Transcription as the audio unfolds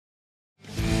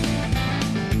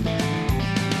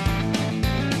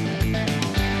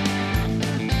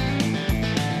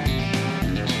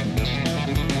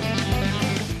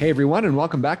Hey everyone, and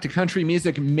welcome back to Country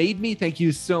Music Made Me. Thank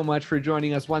you so much for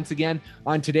joining us once again.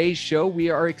 On today's show, we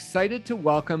are excited to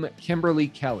welcome Kimberly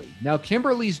Kelly. Now,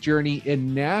 Kimberly's journey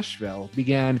in Nashville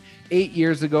began 8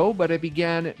 years ago, but it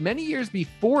began many years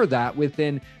before that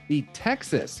within the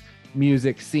Texas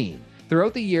music scene.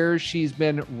 Throughout the years, she's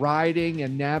been riding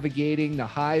and navigating the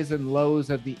highs and lows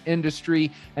of the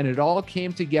industry, and it all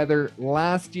came together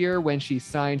last year when she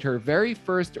signed her very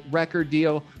first record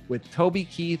deal with Toby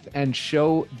Keith and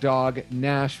Show Dog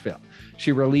Nashville.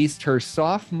 She released her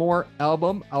sophomore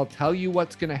album, I'll Tell You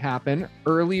What's Gonna Happen,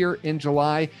 earlier in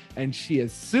July, and she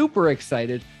is super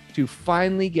excited to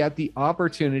finally get the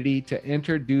opportunity to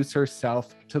introduce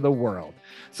herself to the world.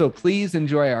 So please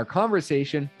enjoy our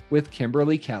conversation with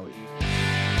Kimberly Kelly.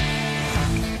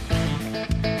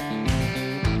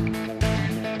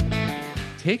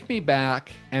 Take me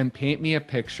back and paint me a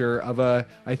picture of I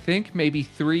think maybe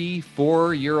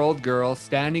 3-4-year-old girl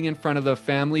standing in front of the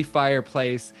family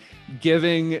fireplace,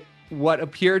 giving what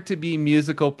appeared to be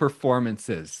musical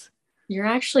performances.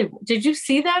 Did you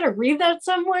see that or read that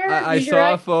somewhere? I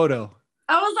saw a photo.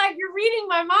 I was like, you're reading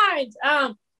my mind.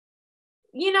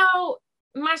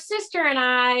 My sister and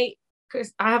I,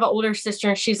 because I have an older sister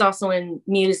and she's also in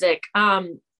music.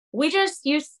 We just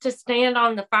used to stand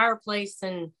on the fireplace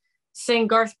and sing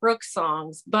Garth Brooks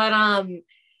songs. But I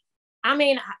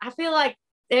feel like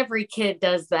every kid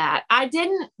does that. I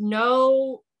didn't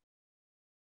know.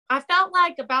 I felt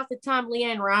like about the time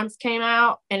LeAnn Rimes came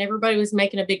out and everybody was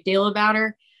making a big deal about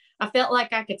her, I felt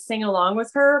like I could sing along with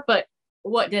her, but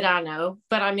what did I know?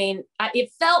 But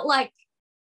it felt like,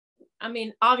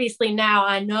 obviously now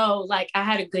I know like I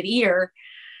had a good ear,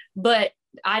 but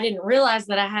I didn't realize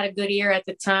that I had a good ear at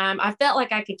the time. I felt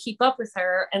like I could keep up with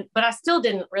her, but I still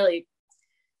didn't really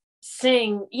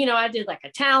sing. I did like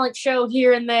a talent show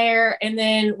here and there. And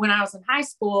then when I was in high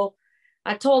school,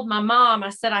 I told my mom, I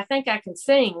said, I think I can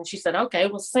sing. And she said, okay,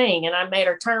 we'll sing. And I made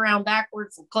her turn around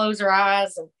backwards and close her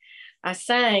eyes. And I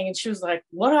sang, and she was like,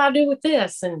 what do I do with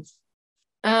this? And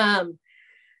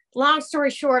long story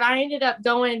short, I ended up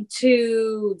going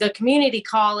to the community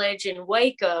college in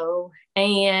Waco,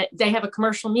 and they have a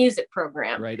commercial music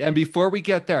program. Right. And before we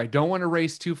get there, I don't want to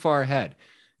race too far ahead,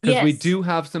 because we do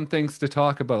have some things to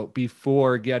talk about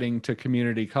before getting to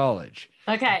community college.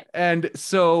 Okay. And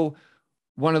so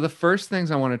one of the first things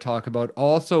I want to talk about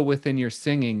also within your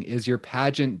singing is your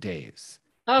pageant days.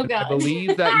 Oh, God. I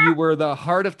believe that you were the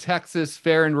Heart of Texas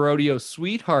Fair and Rodeo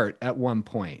sweetheart at one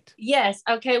point. Yes.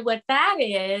 Okay. What that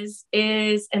is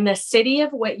in the city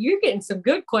of Waco. You're getting some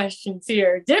good questions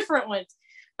here, different ones.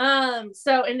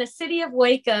 So in the city of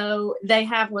Waco, they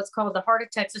have what's called the Heart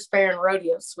of Texas Fair and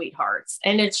Rodeo sweethearts.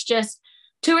 And it's just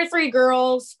 2 or 3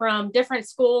 girls from different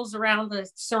schools around the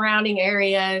surrounding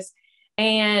areas.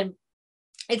 And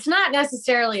it's not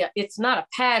necessarily, it's not a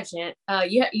pageant.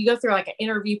 You go through like an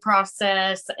interview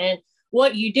process, and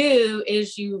what you do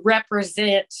is you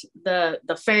represent the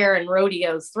fair and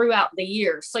rodeos throughout the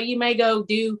year. So you may go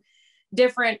do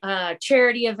different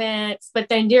charity events, but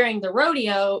then during the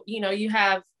rodeo, we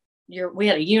had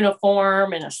a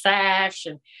uniform and a sash,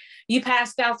 and you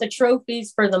passed out the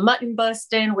trophies for the mutton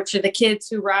busting, which are the kids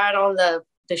who ride on the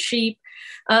sheep.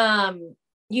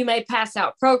 You may pass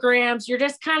out programs. You're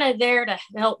just kind of there to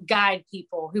help guide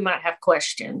people who might have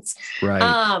questions. Right.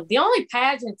 The only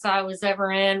pageants I was ever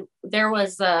in, there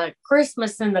was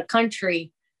Christmas in the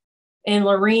Country in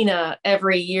Lorena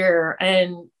every year.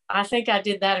 And I think I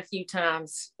did that a few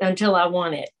times until I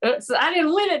won it. So I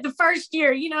didn't win it the first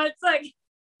year. It's like,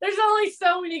 there's only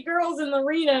so many girls in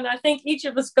Lorena, and I think each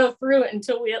of us go through it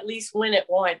until we at least win it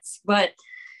once. But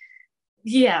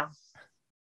yeah.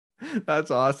 That's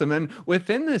awesome. And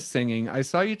within this singing, I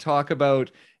saw you talk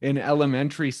about in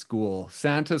elementary school,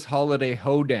 Santa's Holiday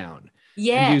Hoedown.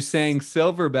 Yes. And you sang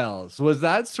Silver Bells. Was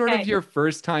that sort of your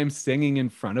first time singing in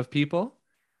front of people?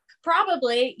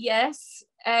 Probably, yes,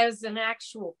 as an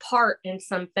actual part in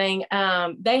something.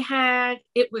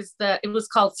 It was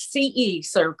called CE,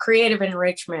 so creative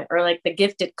enrichment, or like the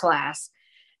gifted class.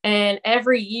 And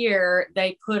every year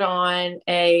they put on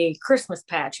a Christmas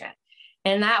pageant.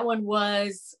 And that one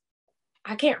was,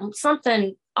 I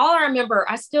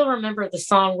still remember the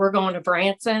song, We're Going to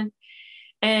Branson.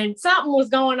 And something was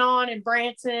going on in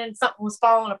Branson, something was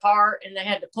falling apart, and they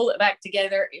had to pull it back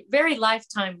together. Very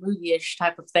Lifetime movie-ish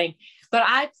type of thing. But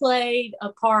I played a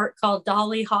part called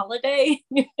Dolly Holiday.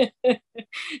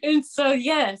 And so,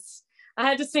 yes, I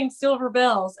had to sing Silver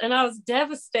Bells. And I was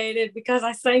devastated because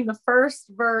I sang the first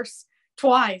verse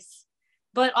twice.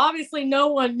 But obviously no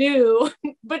one knew.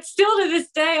 But still to this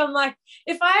day, I'm like,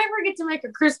 if I ever get to make a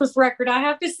Christmas record, I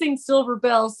have to sing Silver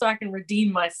Bells so I can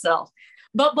redeem myself.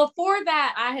 But before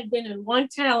that, I had been in one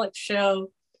talent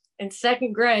show in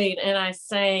second grade, and I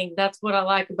sang "That's What I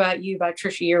Like About You" by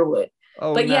Trisha Yearwood.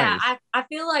 Oh, But yeah, nice. I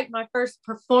feel like my first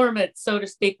performance, so to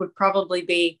speak, would probably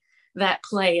be that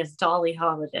play as Dolly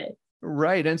Holiday.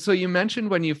 Right. And so you mentioned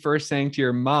when you first sang to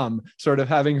your mom, sort of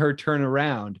having her turn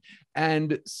around.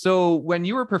 And so when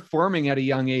you were performing at a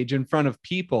young age in front of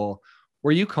people,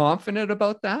 were you confident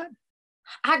about that?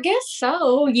 I guess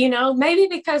so, you know, maybe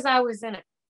because I was in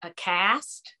a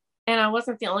cast and I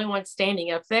wasn't the only one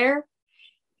standing up there.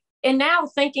 And now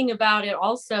thinking about it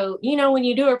also, you know, when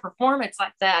you do a performance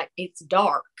like that, it's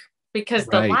dark because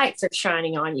the Right. lights are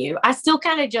shining on you. I still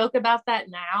kind of joke about that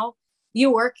now.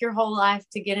 You work your whole life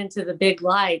to get into the big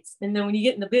lights. And then when you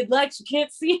get in the big lights, you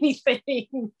can't see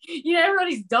anything. You know,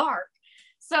 everybody's dark.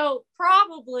 So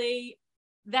probably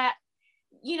that,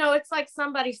 you know, it's like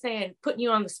somebody saying, putting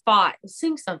you on the spot,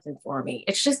 sing something for me.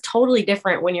 It's just totally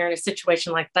different when you're in a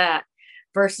situation like that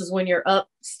versus when you're up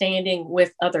standing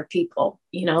with other people,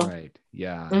 you know? Right.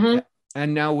 Yeah. Mm-hmm.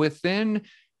 And now within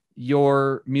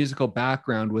your musical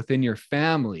background, within your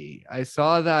family, I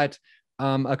saw that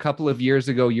a couple of years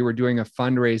ago, you were doing a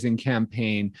fundraising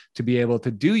campaign to be able to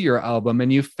do your album,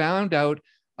 and you found out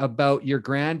about your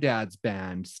granddad's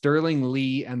band, Sterling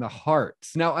Lee and the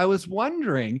Hearts. Now, I was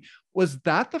wondering, was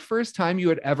that the first time you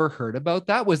had ever heard about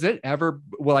that? Was it ever,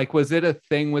 well, like, was it a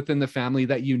thing within the family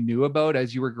that you knew about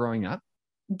as you were growing up?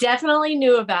 Definitely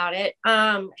knew about it.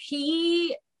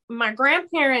 My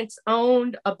grandparents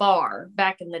owned a bar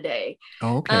back in the day.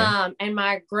 Oh, okay. And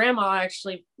my grandma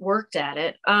actually worked at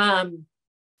it.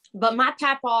 But my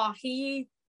papa, he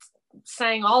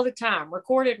sang all the time,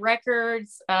 recorded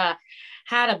records,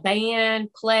 had a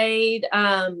band, played.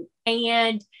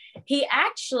 And he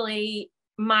actually,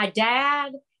 my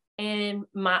dad and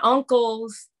my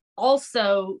uncles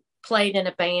also played in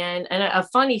a band. And a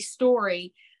funny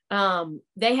story,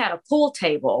 they had a pool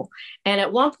table. And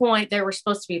at one point they were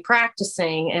supposed to be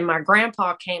practicing, and my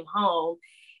grandpa came home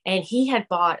and he had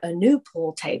bought a new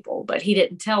pool table, but he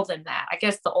didn't tell them that. I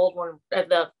guess the old one,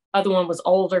 the other one was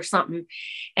old or something.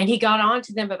 And he got on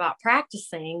to them about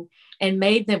practicing and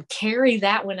made them carry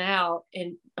that one out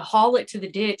and haul it to the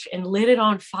ditch and lit it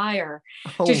on fire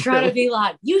to Oh, try to be really?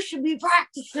 like, you should be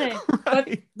practicing. But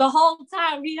Right. the whole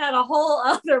time he had a whole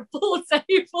other pool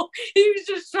table. He was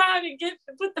just trying to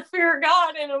put the fear of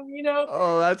God in them, you know.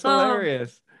 Oh, that's Um,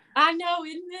 hilarious. I know,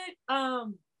 isn't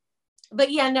it? But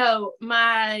yeah, no,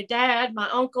 my dad, my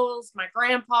uncles, my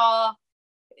grandpa,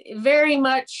 very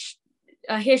much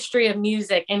a history of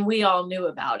music, and we all knew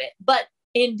about it. But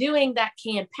in doing that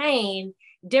campaign,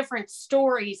 different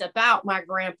stories about my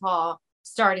grandpa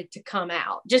started to come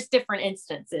out, just different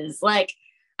instances. Like,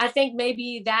 I think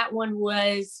maybe that one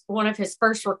was one of his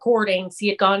first recordings. He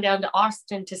had gone down to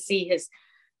Austin to see his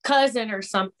cousin or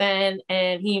something,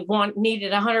 and he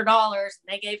needed $100, and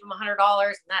they gave him $100,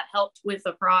 and that helped with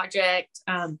the project.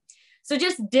 So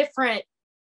just different,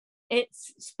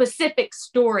 it's specific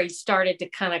stories started to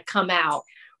kind of come out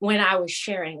when I was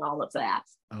sharing all of that.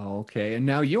 Oh, okay. And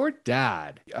now your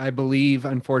dad, I believe,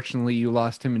 unfortunately, you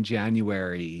lost him in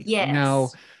January. Now,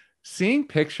 Yes. seeing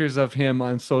pictures of him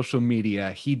on social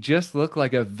media, he just looked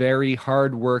like a very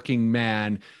hardworking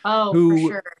man Oh, for who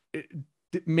sure.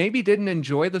 maybe didn't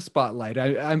enjoy the spotlight.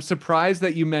 I'm surprised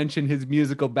that you mentioned his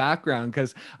musical background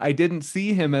because I didn't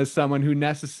see him as someone who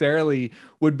necessarily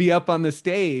would be up on the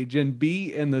stage and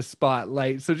be in the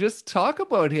spotlight. So just talk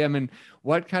about him and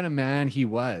what kind of man he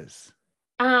was.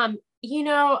 You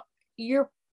know,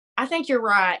 I think you're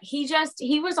right. He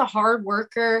was a hard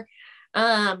worker.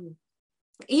 Um,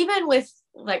 Even with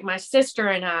like my sister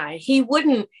and I,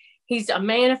 he's a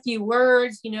man of few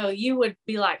words. You know, you would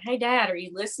be like, hey, Dad, are you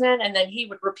listening? And then he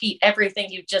would repeat everything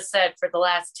you just said for the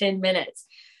last 10 minutes.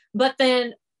 But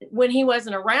then when he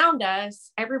wasn't around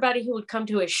us, everybody who would come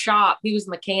to his shop, he was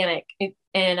a mechanic,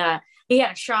 and he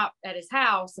had a shop at his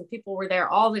house, and people were there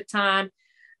all the time.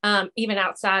 Even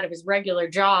outside of his regular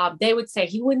job, they would say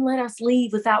he wouldn't let us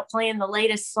leave without playing the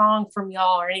latest song from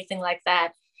y'all or anything like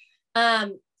that.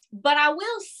 But I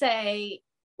will say,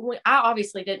 I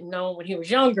obviously didn't know him when he was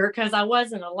younger because I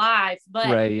wasn't alive, but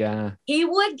Right. Yeah. he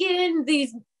would get in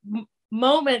these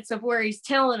moments of where he's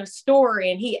telling a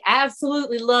story, and he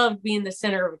absolutely loved being the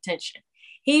center of attention.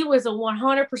 He was a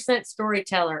 100%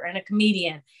 storyteller and a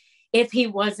comedian if he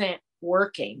wasn't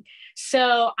working.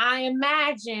 So I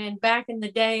imagine back in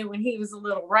the day when he was a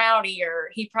little rowdier,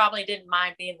 he probably didn't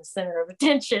mind being the center of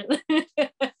attention.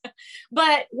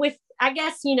 But with, I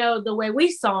guess, you know, the way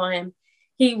we saw him,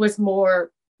 he was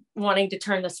more wanting to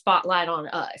turn the spotlight on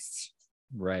us.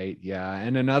 Right. Yeah.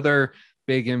 And another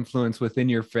big influence within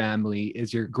your family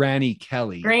is your Granny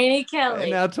Kelly. Granny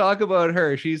Kelly. Now talk about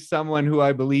her. She's someone who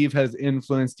I believe has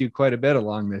influenced you quite a bit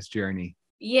along this journey.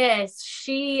 Yes,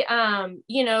 she, having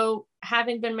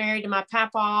been married to my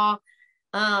papa,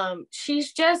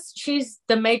 she's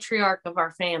the matriarch of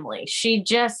our family. She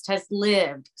just has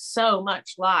lived so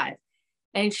much life,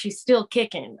 and she's still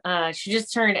kicking. She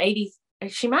just turned 80.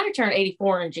 She might have turned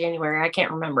 84 in January. I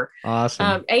can't remember.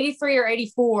 Awesome. 83 or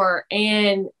 84.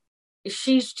 And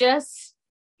she's just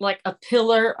like a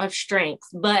pillar of strength,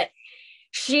 but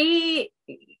she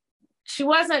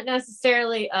wasn't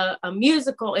necessarily a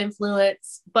musical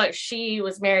influence, but she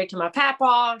was married to my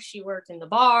papa. She worked in the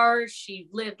bars. She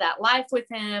lived that life with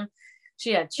him.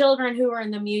 She had children who were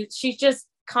in the music. She's just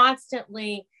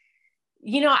constantly,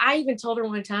 I even told her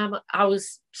one time, I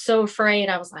was so afraid.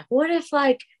 I was like, what if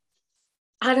I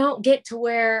don't get to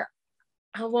where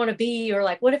I want to be, or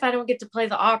what if I don't get to play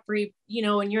the Opry,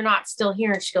 and you're not still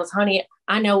here? And she goes, honey,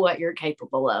 I know what you're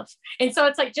capable of. And so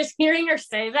it's just hearing her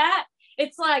say that,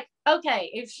 it's like,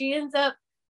 okay, if she ends up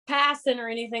passing or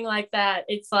anything like that,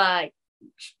 it's like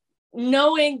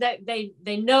knowing that they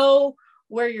know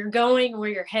where you're going, where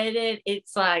you're headed.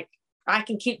 It's like, I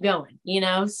can keep going,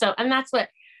 So, and that's what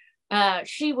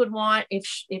she would want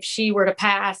if she were to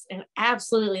pass. And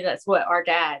absolutely, that's what our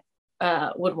dad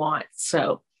would want.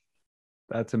 So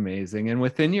that's amazing. And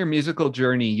within your musical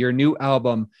journey, your new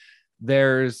album,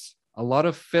 there's a lot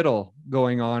of fiddle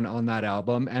going on that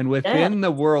album. And within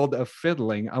the world of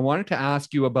fiddling, I wanted to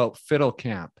ask you about fiddle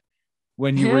camp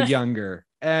when you were younger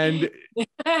and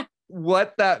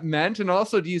what that meant. And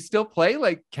also, do you still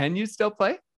play? Can you still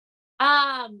play?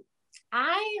 I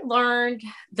learned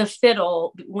the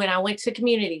fiddle when I went to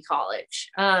community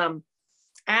college.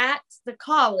 At the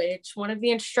college, one of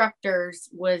the instructors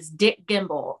was Dick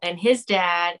Gimble, and his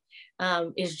dad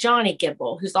is Johnny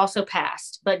Gimble, who's also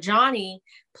passed. But Johnny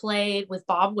played with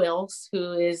Bob Wills,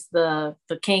 who is the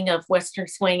king of Western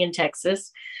swing in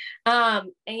Texas.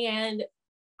 And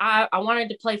I wanted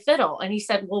to play fiddle. And he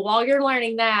said, well, while you're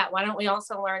learning that, why don't we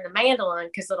also learn the mandolin?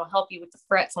 Because it'll help you with the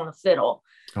frets on the fiddle.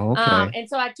 Okay. And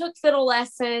so I took fiddle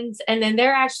lessons, and then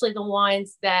they're actually the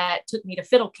ones that took me to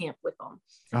fiddle camp with them.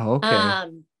 Oh, okay.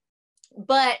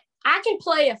 But I can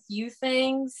play a few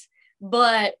things,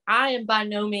 but I am by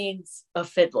no means a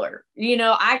fiddler.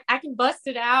 I can bust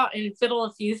it out and fiddle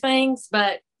a few things,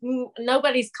 but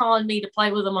nobody's calling me to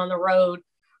play with them on the road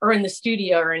or in the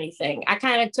studio or anything. I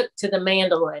kind of took to the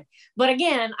mandolin. But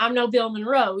again, I'm no Bill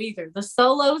Monroe either. The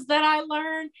solos that I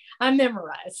learned, I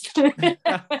memorized. And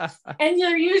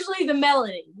they're usually the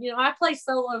melody. I play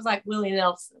solos like Willie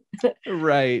Nelson.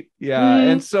 Right. Yeah.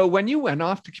 And so when you went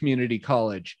off to community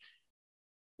college,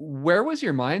 where was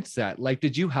your mindset?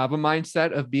 Did you have a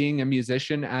mindset of being a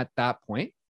musician at that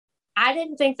point? I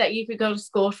didn't think that you could go to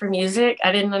school for music.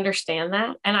 I didn't understand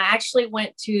that. And I actually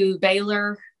went to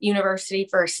Baylor University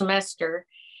for a semester.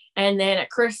 And then at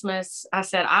Christmas, I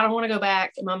said, I don't want to go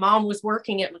back. My mom was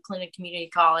working at McLennan Community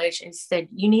College and said,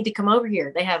 you need to come over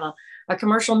here. They have a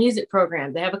commercial music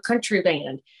program. They have a country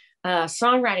band,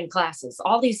 songwriting classes,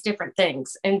 all these different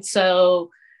things. And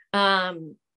so,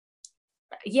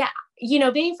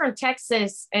 being from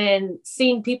Texas and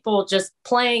seeing people just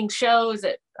playing shows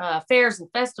at fairs and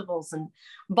festivals and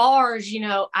bars,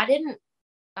 I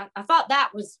thought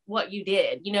that was what you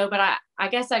did, but I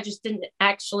guess I just didn't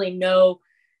actually know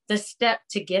the step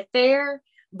to get there.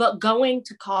 But going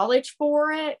to college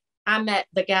for it, I met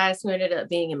the guys who ended up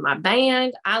being in my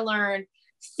band. I learned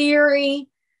theory.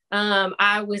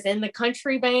 I was in the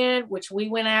country band, which we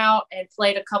went out and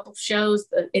played a couple shows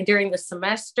during the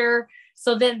semester.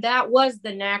 So then that was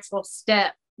the natural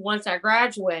step. Once I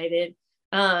graduated,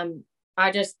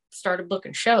 I just started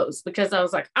booking shows because I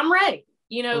was like, I'm ready.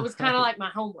 It was kind of like my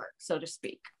homework, so to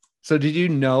speak. So did you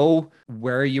know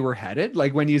where you were headed?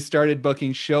 When you started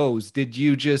booking shows, did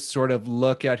you just sort of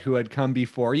look at who had come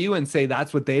before you and say,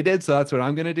 that's what they did, so that's what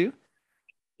I'm going to do?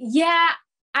 Yeah,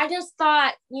 I just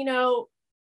thought,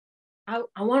 I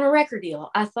want a record deal.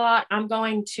 I thought I'm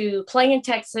going to play in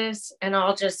Texas and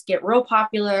I'll just get real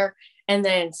popular and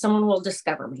then someone will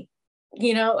discover me.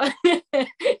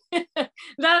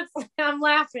 I'm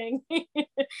laughing.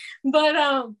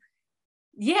 But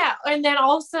yeah, and then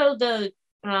also the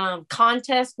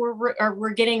contests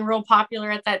were getting real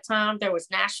popular at that time. There was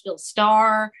Nashville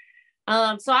Star.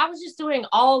 So I was just doing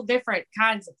all different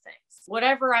kinds of things,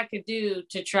 whatever I could do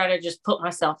to try to just put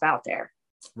myself out there.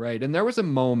 Right. And there was a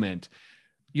moment,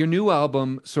 your new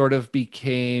album sort of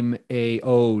became a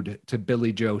ode to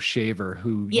Billy Joe Shaver,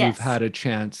 who you've had a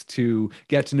chance to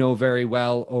get to know very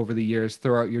well over the years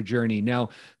throughout your journey. Now,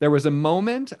 there was a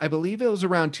moment, I believe it was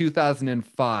around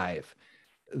 2005,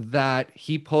 that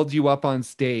he pulled you up on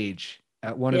stage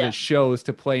at one of Yeah. his shows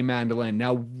to play mandolin.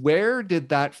 Now, where did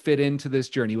that fit into this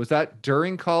journey? Was that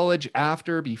during college,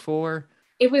 after, before?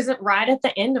 It wasn't right at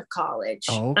the end of college.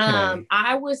 Okay.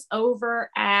 I was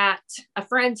over at a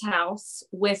friend's house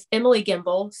with Emily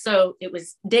Gimble. So it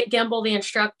was Dick Gimble, the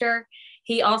instructor.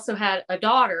 He also had a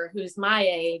daughter who's my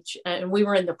age, and we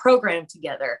were in the program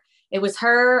together. It was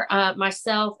her,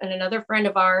 myself, and another friend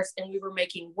of ours, and we were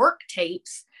making work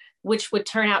tapes, which would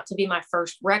turn out to be my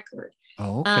first record.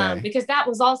 Okay. Because that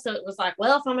was also, it was like,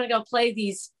 well, if I'm going to go play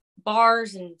these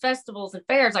bars and festivals and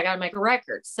fairs, I got to make a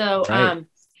record. So, Right.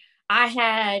 I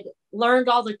had learned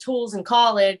all the tools in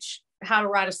college, how to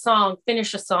write a song,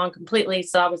 finish a song completely.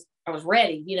 So I was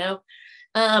ready, you know?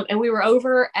 And we were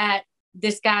over at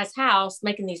this guy's house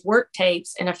making these work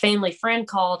tapes, and a family friend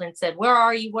called and said, "Where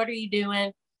are you? What are you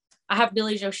doing?" "I have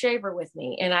Billy Joe Shaver with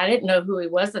me." And I didn't know who he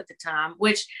was at the time,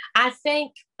 which I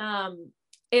think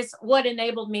is what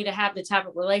enabled me to have the type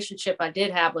of relationship I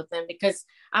did have with him, because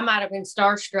I might have been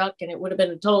starstruck and it would have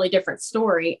been a totally different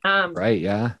story. Right.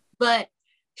 Yeah. But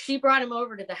she brought him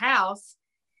over to the house,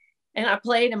 and I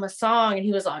played him a song, and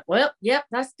he was like, "Well, yep,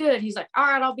 that's good." He's like, "All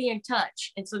right, I'll be in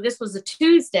touch." And so this was a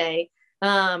Tuesday.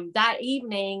 That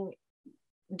evening,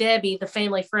 Debbie, the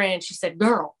family friend, she said,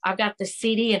 "Girl, I've got the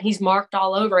CD and he's marked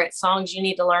all over it, songs you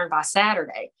need to learn by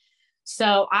Saturday."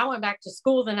 So I went back to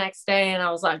school the next day, and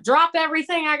I was like, "Drop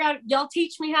everything. I got, y'all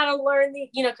teach me how to learn the,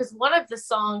 you know," because one of the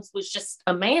songs was just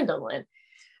a mandolin.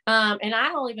 And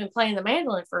I'd only been playing the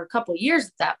mandolin for a couple of years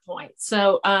at that point.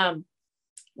 So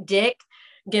Dick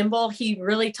Gimble, he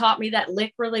really taught me that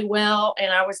lick really well.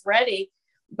 And I was ready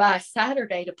by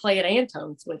Saturday to play at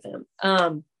Antone's with him.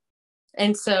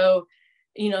 And so,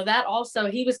 you know, that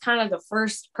also, he was kind of the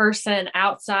first person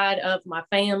outside of my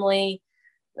family,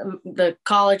 the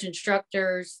college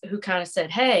instructors, who kind of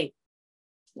said, "Hey,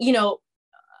 you know,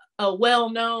 a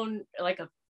well-known, like a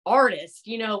artist,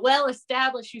 you know, well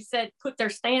established," who said, put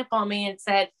their stamp on me and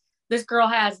said, "This girl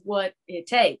has what it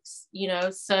takes," you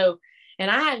know? So,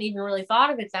 and I hadn't even really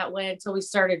thought of it that way until we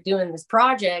started doing this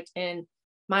project. And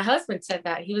my husband said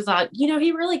that. He was like, "You know,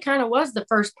 he really kind of was the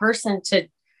first person to,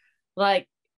 like,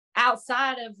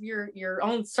 outside of your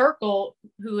own circle,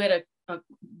 who had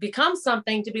become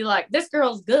something, to be like, this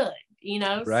girl's good," you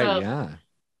know? Right. So, Yeah.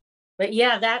 but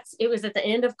yeah, it was at the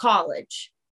end of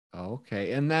college.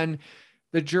 Okay. And then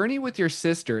the journey with your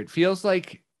sister, it feels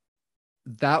like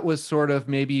that was sort of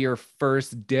maybe your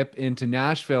first dip into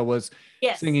Nashville, was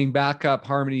Yes. singing backup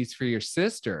harmonies for your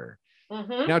sister.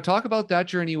 Mm-hmm. Now talk about that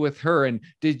journey with her. And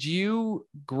did you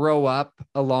grow up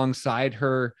alongside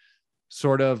her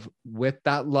sort of with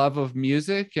that love of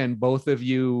music, and both of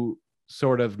you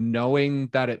sort of knowing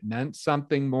that it meant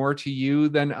something more to you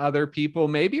than other people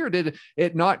maybe? Or did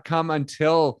it not come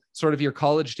until sort of your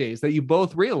college days that you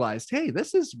both realized, hey,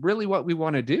 this is really what we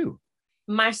want to do?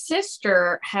 My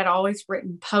sister had always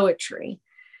written poetry.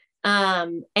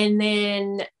 And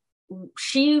then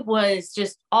she was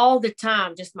just all the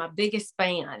time, just my biggest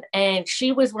fan. And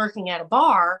she was working at a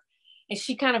bar, and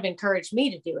she kind of encouraged me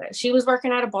to do it. She was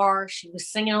working at a bar. She was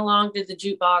singing along to the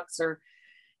jukebox,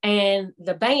 and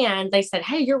the band, they said,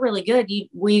 "Hey, you're really good.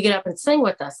 Will you get up and sing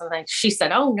with us?" And she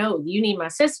said, "Oh no, you need my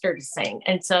sister to sing."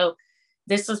 And so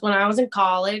this was when I was in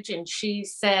college, and she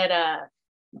said,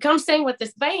 "Come sing with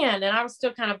this band." And I was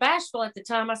still kind of bashful at the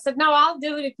time. I said, "No, I'll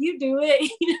do it if you do it."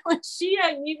 You know, and she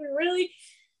hadn't even really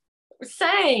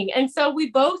sang. And so we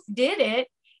both did it.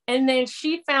 And then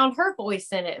she found her voice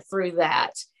in it through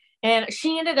that. And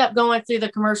she ended up going through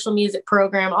the commercial music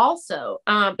program also.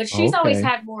 But she's always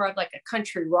had more of like a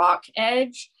country rock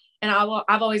edge. And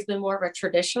I've always been more of a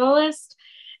traditionalist.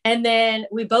 And then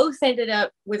we both ended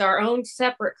up with our own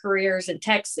separate careers in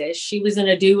Texas. She was in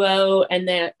a duo, and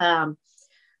then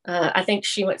I think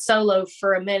she went solo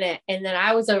for a minute. And then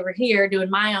I was over here doing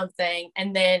my own thing.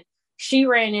 And then she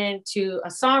ran into a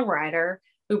songwriter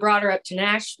who brought her up to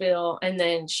Nashville. And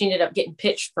then she ended up getting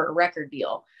pitched for a record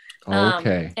deal.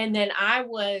 Okay. And then I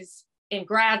was in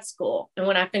grad school. And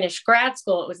when I finished grad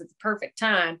school, it was at the perfect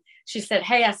time. She said,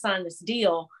 "Hey, I signed this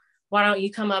deal. Why don't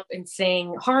you come up and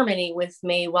sing harmony with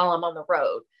me while I'm on the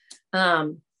road?"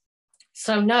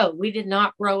 So no, we did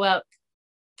not grow up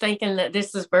thinking that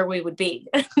this is where we would be.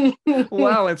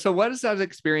 Wow. And so what is that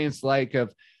experience like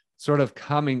of sort of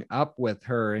coming up with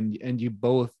her and you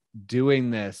both doing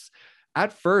this?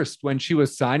 At first, when she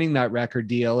was signing that record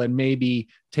deal and maybe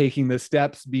taking the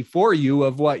steps before you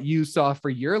of what you saw for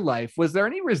your life, was there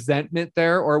any resentment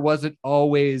there, or was it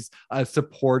always a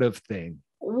supportive thing?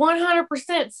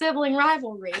 100% sibling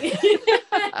rivalry.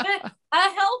 A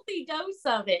healthy dose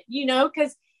of it, you know,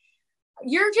 because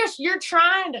you're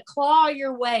trying to claw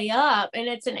your way up, and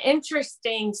it's an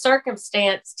interesting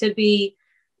circumstance to be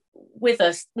with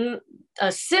a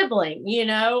sibling, you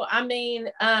know. I mean,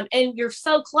 and you're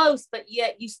so close, but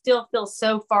yet you still feel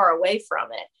so far away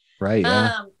from it. Right.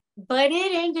 Yeah. But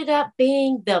it ended up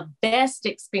being the best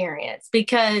experience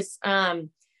because and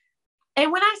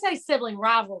when I say sibling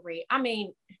rivalry, I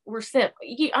mean we're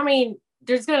sibling. I mean,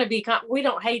 there's going to be we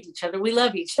don't hate each other, we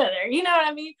love each other, you know what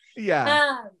I mean?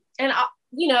 Yeah. And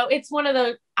you know, it's one of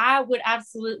those, I would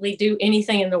absolutely do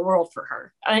anything in the world for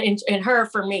her, and her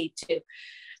for me too.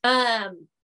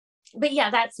 But yeah,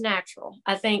 that's natural.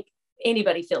 I think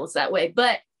anybody feels that way.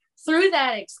 But through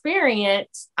that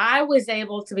experience, I was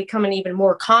able to become an even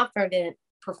more confident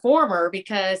performer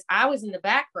because I was in the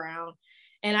background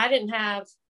and I didn't have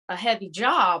a heavy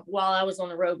job while I was on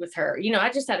the road with her. You know,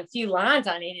 I just had a few lines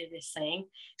I needed to sing.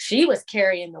 She was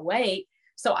carrying the weight.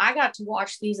 So I got to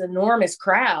watch these enormous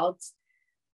crowds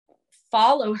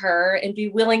follow her and be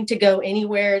willing to go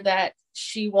anywhere that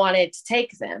she wanted to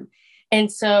take them.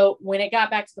 And so when it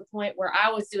got back to the point where I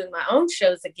was doing my own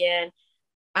shows again,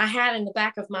 I had in the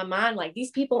back of my mind, like,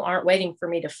 these people aren't waiting for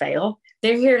me to fail.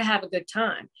 They're here to have a good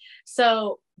time.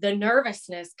 So the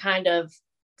nervousness kind of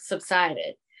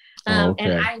subsided. Okay.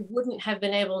 And I wouldn't have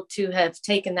been able to have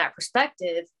taken that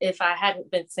perspective if I hadn't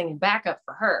been singing backup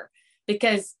for her,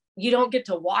 because you don't get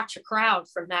to watch a crowd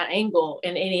from that angle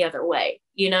in any other way,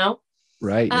 you know?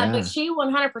 Right. Yeah. But she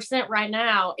 100% right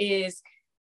now is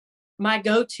my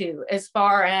go-to as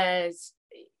far as,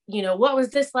 you know, what was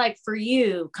this like for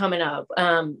you coming up?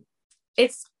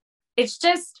 It's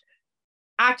just,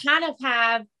 I kind of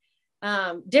have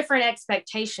different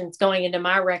expectations going into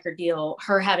my record deal,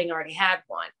 her having already had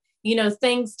one, you know,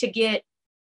 things to get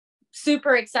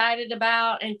super excited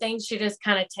about and things you just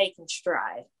kind of take in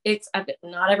stride. It's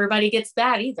not everybody gets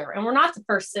that either. And we're not the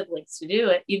first siblings to do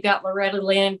it. You've got Loretta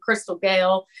Lynn, Crystal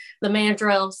Gale, the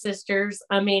Mandrell sisters.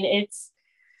 I mean,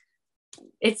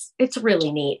 it's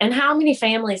really neat. And how many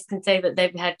families can say that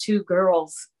they've had two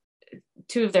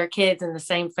of their kids in the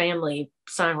same family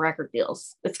sign record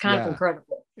deals? It's kind of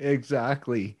incredible.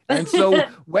 Exactly. And so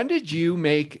when did you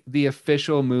make the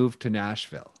official move to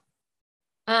Nashville?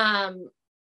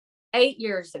 8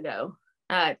 years ago.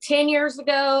 10 years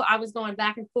ago, I was going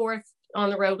back and forth on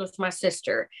the road with my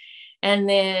sister. And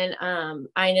then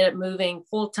I ended up moving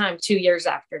full-time 2 years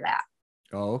after that.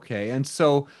 Oh, okay. And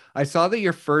so I saw that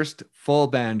your first full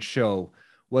band show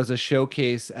was a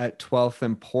showcase at 12th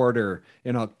and Porter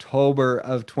in October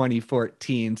of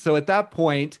 2014. So at that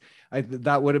point,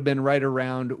 that would have been right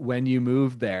around when you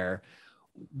moved there.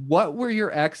 What were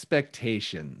your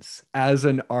expectations as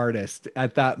an artist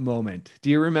at that moment? Do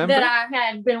you remember? That I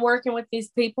had been working with these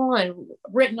people and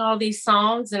written all these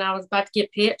songs, and I was about to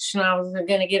get pitched and I was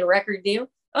going to get a record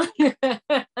deal.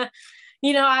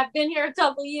 You know, I've been here a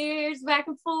couple of years back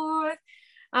and forth.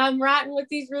 I'm writing with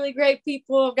these really great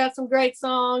people. I've got some great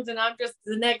songs and I'm just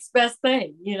the next best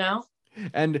thing, you know?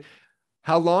 And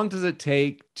how long does it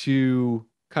take to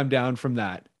come down from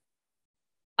that?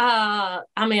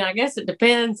 I mean, I guess it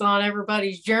depends on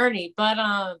everybody's journey, but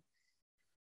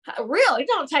really, it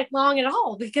don't take long at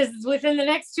all because within the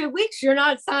next 2 weeks, you're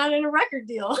not signing a record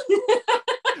deal.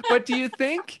 But do you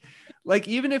think, like,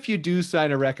 even if you do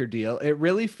sign a record deal, it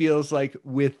really feels like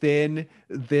within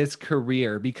this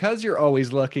career, because you're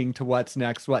always looking to what's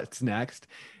next,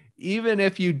 even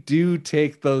if you do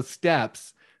take those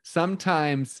steps,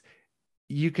 sometimes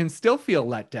you can still feel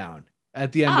let down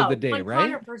at the end of the day, 100%,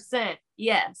 right? 100%.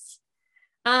 Yes.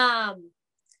 I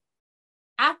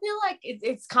feel like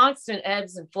it's constant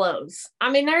ebbs and flows. I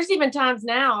mean, there's even times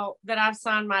now that I've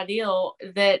signed my deal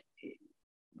that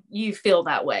you feel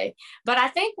that way. But I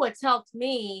think what's helped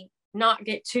me not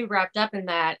get too wrapped up in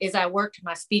that is I worked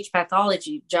my speech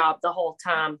pathology job the whole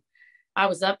time I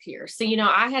was up here. So, you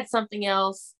know, I had something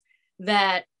else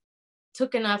that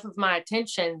took enough of my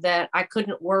attention that I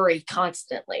couldn't worry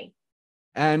constantly.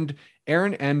 And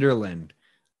Erin Enderlin,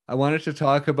 I wanted to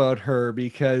talk about her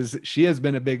because she has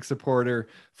been a big supporter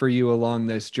for you along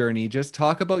this journey. Just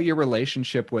talk about your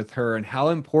relationship with her and how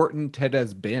important it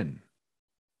has been.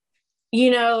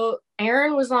 You know,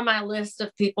 Erin was on my list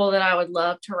of people that I would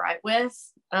love to write with.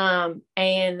 And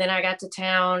then I got to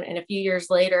town, and a few years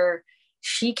later,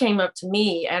 she came up to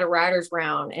me at a writer's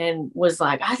round and was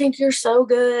like, I think you're so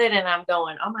good. And I'm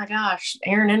going, oh my gosh,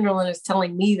 Erin Enderlin is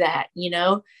telling me that, you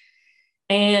know?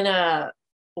 And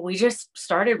we just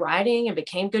started writing and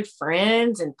became good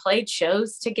friends and played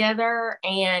shows together.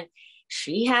 And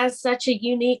she has such a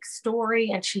unique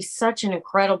story, and she's such an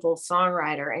incredible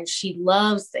songwriter, and she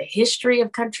loves the history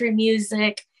of country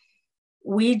music.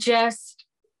 We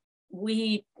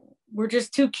we're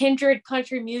just two kindred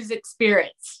country music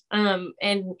spirits.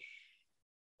 And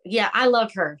yeah, I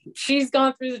love her. She's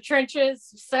gone through the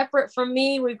trenches separate from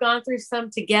me. We've gone through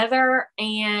some together.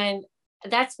 And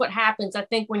that's what happens. I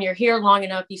think when you're here long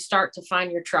enough, you start to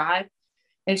find your tribe.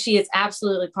 And she is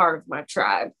absolutely part of my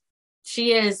tribe.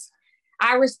 She is,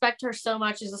 I respect her so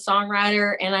much as a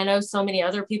songwriter. And I know so many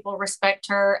other people respect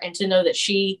her. And to know that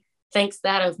she thinks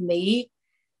that of me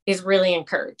is really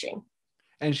encouraging.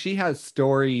 And she has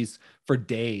stories for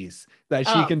days that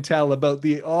she can tell about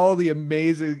all the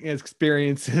amazing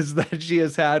experiences that she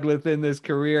has had within this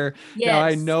career. Yes. Now,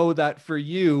 I know that for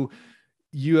you,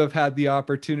 you have had the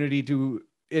opportunity to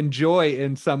enjoy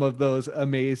in some of those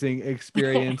amazing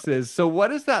experiences. So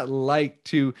what is that like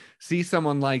to see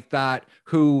someone like that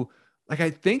who, like, I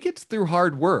think it's through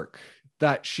hard work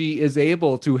that she is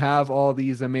able to have all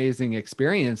these amazing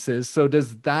experiences. So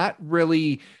does that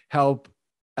really help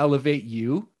elevate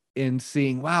you in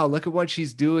seeing, wow, look at what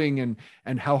she's doing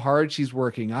and how hard she's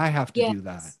working? I have to do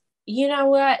that. You know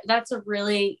what? That's a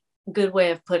really good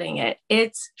way of putting it.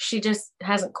 She just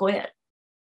hasn't quit.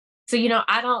 So,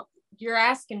 you're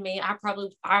asking me,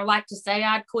 I like to say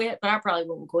I'd quit, but I probably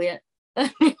wouldn't quit.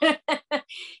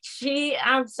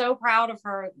 I'm so proud of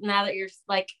her now that you're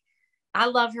like, I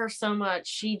love her so much.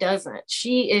 She doesn't.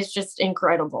 She is just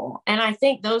incredible. And I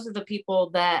think those are the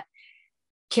people that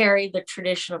carry the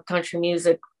tradition of country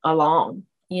music along,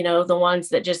 the ones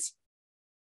that just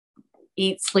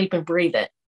eat, sleep, and breathe it.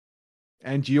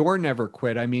 And you're never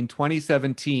quit. I mean,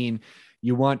 2017,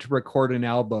 you want to record an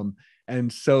album.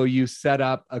 And so you set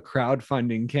up a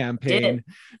crowdfunding campaign.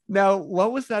 Now,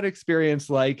 what was that experience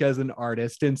like as an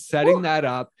artist in setting that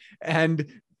up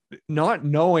and not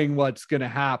knowing what's going to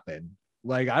happen?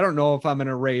 Like, I don't know if I'm going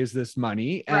to raise this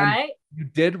money. And you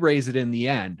did raise it in the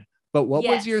end. But what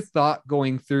was your thought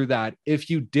going through that if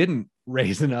you didn't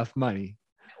raise enough money?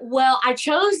 Well, I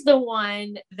chose the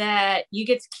one that you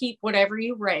get to keep whatever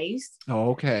you raised.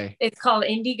 Oh, okay. It's called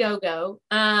Indiegogo.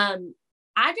 I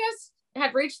just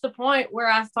had reached the point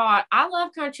where I thought, I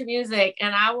love country music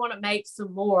and I want to make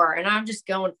some more, and I'm just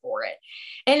going for it.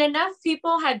 And enough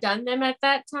people had done them at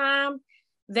that time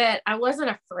that I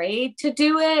wasn't afraid to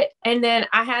do it. And then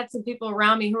I had some people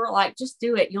around me who were like, just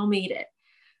do it, you'll need it.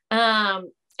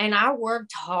 And I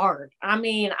worked hard. I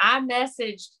mean, I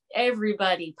messaged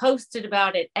everybody, posted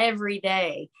about it every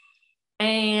day.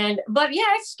 But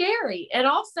yeah, it's scary. And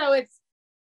also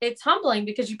it's humbling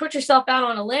because you put yourself out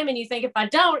on a limb and you think, if I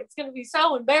don't, it's going to be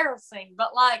so embarrassing.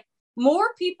 But like,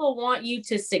 more people want you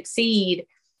to succeed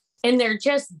and they're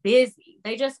just busy.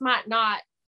 They just might not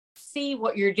see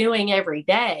what you're doing every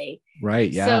day.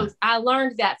 Right. Yeah. So I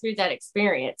learned that through that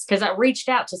experience, because I reached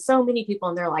out to so many people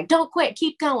and they're like, don't quit,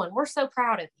 keep going. We're so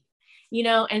proud of you,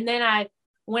 and then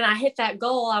when I hit that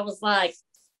goal, I was like,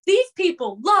 these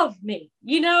people love me.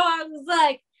 I was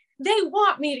like, they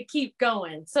want me to keep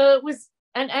going. So it was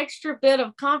an extra bit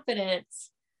of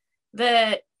confidence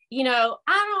that,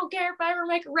 I don't care if I ever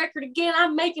make a record again,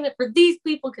 I'm making it for these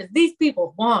people because these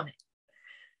people want it.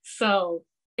 So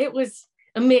it was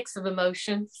a mix of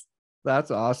emotions.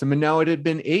 That's awesome. And now it had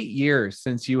been 8 years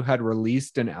since you had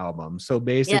released an album. So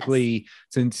basically,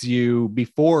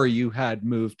 before you had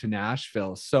moved to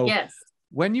Nashville. So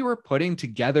when you were putting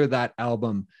together that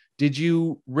album, did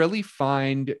you really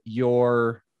find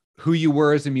who you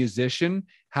were as a musician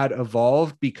had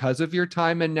evolved because of your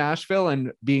time in Nashville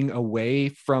and being away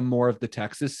from more of the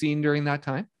Texas scene during that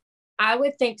time? I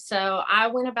would think so. I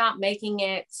went about making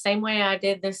it same way I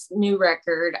did this new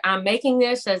record. I'm making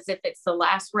this as if it's the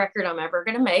last record I'm ever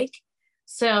going to make.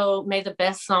 So may the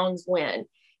best songs win.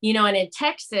 And in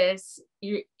Texas,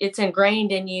 it's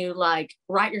ingrained in you, like,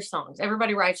 write your songs.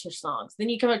 Everybody writes your songs. Then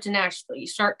you come up to Nashville, you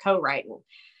start co-writing.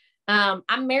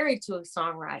 I'm married to a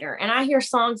songwriter and I hear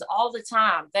songs all the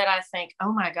time that I think,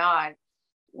 oh my God,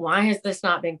 why has this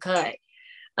not been cut?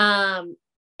 And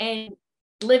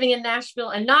living in Nashville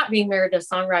and not being married to a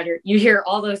songwriter, you hear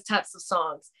all those types of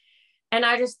songs. And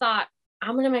I just thought,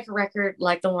 I'm going to make a record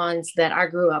like the ones that I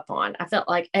grew up on. I felt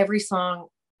like every song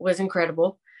was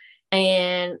incredible.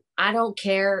 And I don't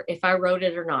care if I wrote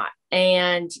it or not.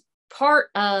 And part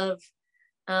of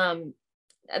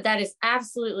that is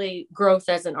absolutely growth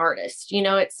as an artist.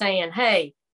 It's saying,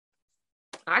 hey,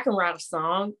 I can write a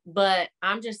song, but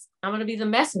I'm going to be the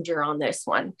messenger on this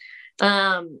one.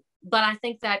 But I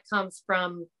think that comes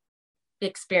from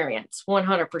experience,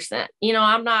 100%.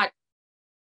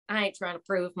 I ain't trying to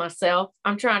prove myself.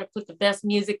 I'm trying to put the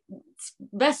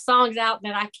best songs out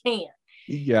that I can.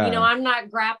 Yeah. I'm not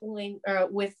grappling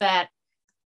with that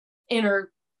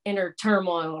inner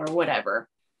turmoil or whatever.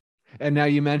 And now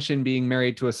you mentioned being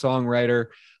married to a songwriter.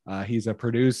 He's a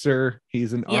producer.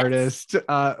 He's an Yes. artist,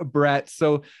 Brett.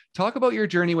 So talk about your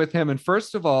journey with him. And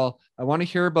first of all, I want to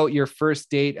hear about your first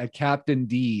date at Captain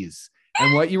D's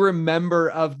and what you remember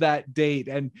of that date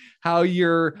and how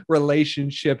your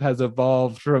relationship has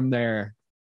evolved from there.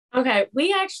 Okay,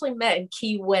 we actually met in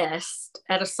Key West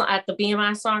at the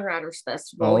BMI Songwriters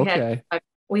Festival. Oh, okay.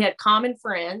 We had common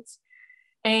friends,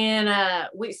 and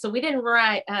we didn't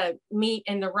meet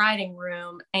in the writing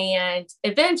room, and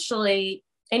eventually,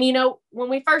 and when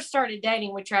we first started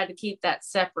dating, we tried to keep that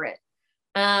separate,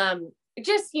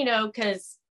 just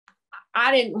because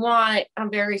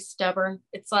I'm very stubborn.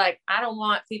 It's like, I don't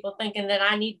want people thinking that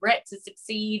I need Brett to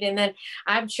succeed. And then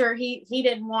I'm sure he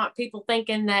didn't want people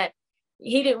thinking that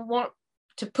he didn't want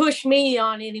to push me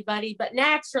on anybody, but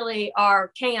naturally our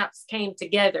camps came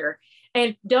together,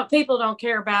 and people don't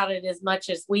care about it as much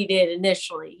as we did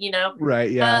initially, Right.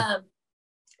 Yeah.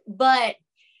 But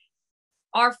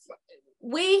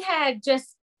we had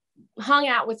just hung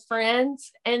out with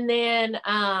friends. And then,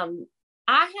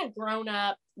 I had grown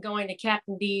up going to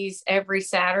Captain D's every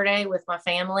Saturday with my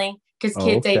family because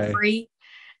kids ate free,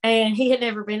 and he had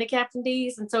never been to Captain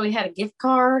D's. And so he had a gift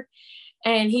card,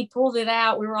 and he pulled it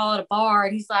out. We were all at a bar,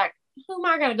 and he's like, who am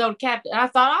I going to go to Captain? And I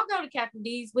thought, I'll go to Captain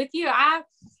D's with you.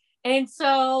 And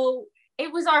so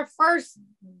it was our first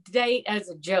date as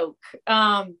a joke.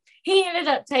 He ended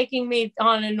up taking me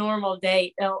on a normal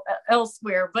date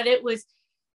elsewhere, but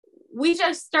we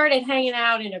just started hanging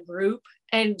out in a group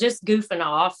and just goofing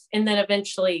off, and then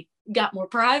eventually got more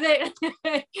private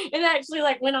and actually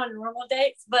went on normal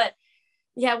dates. But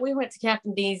yeah, we went to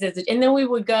Captain D's and then we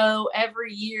would go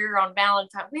every year on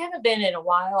Valentine. We haven't been in a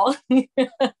while.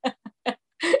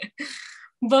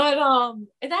 But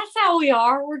that's how we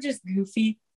are. We're just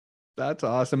goofy. That's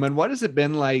awesome. And what has it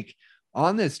been like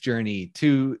on this journey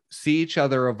to see each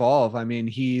other evolve? I mean,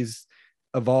 he's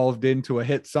evolved into a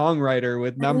hit songwriter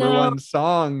with number one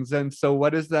songs. And so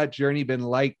what has that journey been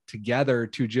like together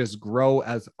to just grow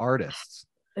as artists?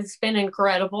 It's been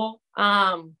incredible.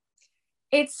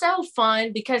 It's so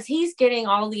fun because he's getting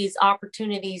all these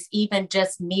opportunities, even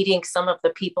just meeting some of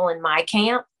the people in my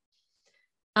camp.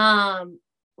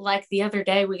 Like the other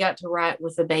day, we got to write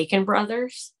with the Bacon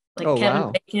brothers,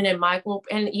 Kevin Bacon and Michael.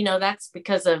 And, that's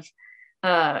because of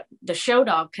the Show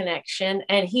Dog connection.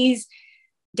 And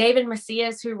David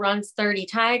Macias, who runs 30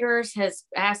 Tigers, has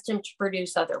asked him to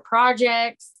produce other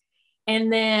projects.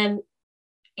 And then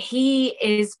he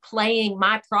is playing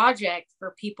my project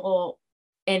for people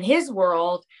in his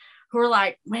world who are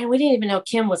like, man, we didn't even know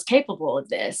Kim was capable of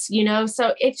this,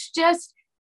 So it's just,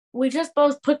 we just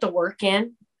both put the work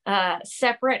in,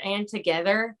 separate and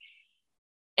together.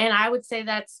 And I would say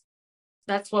that's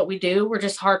what we do. We're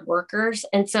just hard workers.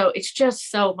 And so it's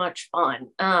just so much fun.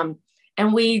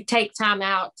 And we take time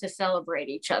out to celebrate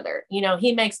each other.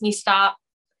 He makes me stop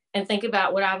and think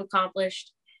about what I've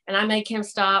accomplished, and I make him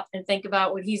stop and think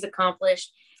about what he's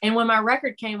accomplished. And when my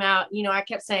record came out, I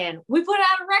kept saying, we put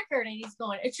out a record, and he's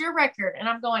going, it's your record. And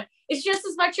I'm going, it's just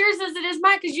as much yours as it is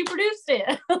mine because you produced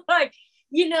it.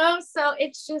 So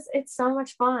it's so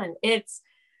much fun.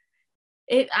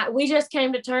 We just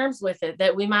came to terms with it,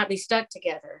 that we might be stuck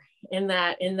together in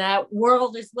that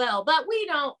world as well. But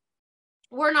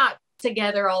we're not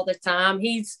together all the time.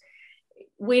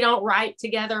 We don't write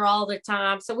together all the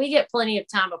time. So we get plenty of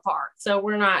time apart. So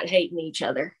we're not hating each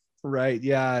other. Right.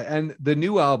 Yeah. And the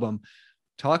new album,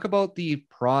 talk about the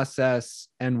process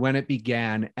and when it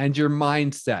began and your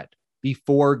mindset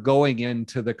before going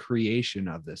into the creation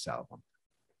of this album.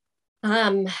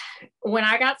 When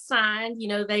I got signed,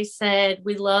 they said,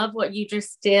 we love what you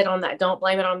just did on that Don't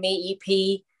Blame It on Me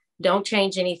EP. Don't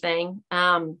change anything.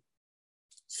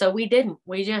 So we didn't.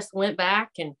 We just went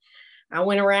back, and I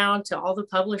went around to all the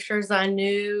publishers I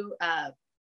knew.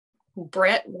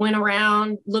 Brett went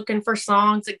around looking for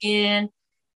songs again.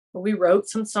 We wrote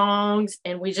some songs,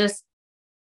 and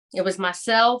it was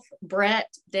myself,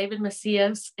 Brett, David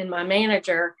Macias, and my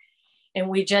manager. And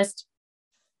we just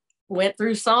went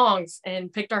through songs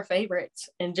and picked our favorites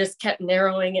and just kept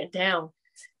narrowing it down.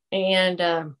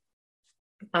 And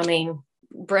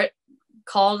Brett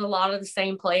called a lot of the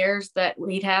same players that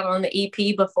we'd had on the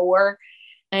EP before,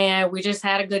 and we just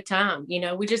had a good time.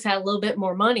 We just had a little bit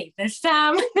more money this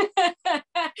time.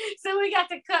 So we got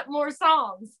to cut more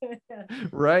songs.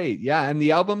 Right. Yeah. And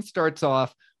the album starts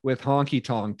off with Honky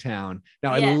Tonk Town.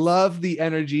 Now, yes. I love the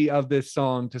energy of this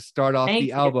song to start off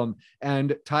the album.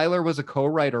 And Tyler was a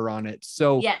co-writer on it.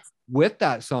 So yes. With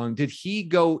that song, did he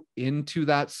go into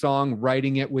that song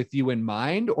writing it with you in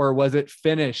mind, or was it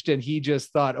finished and he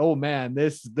just thought, oh man,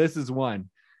 this is one?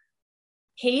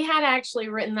 He had actually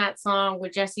written that song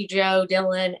with Jesse Joe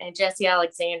Dillon and Jesse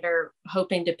Alexander,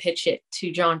 hoping to pitch it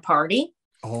to John Party.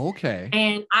 Okay.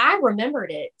 And I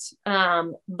remembered it,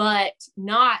 but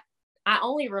not, I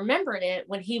only remembered it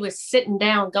when he was sitting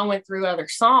down going through other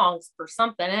songs for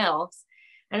something else.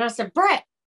 And I said, Brett,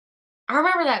 I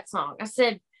remember that song. I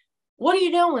said, what are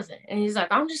you doing with it? And he's like,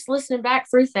 I'm just listening back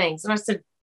through things. And I said,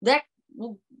 that,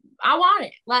 I want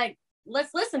it. Like,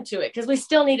 let's listen to it because we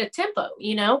still need a tempo,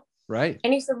 you know? Right.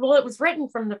 And he said, well, it was written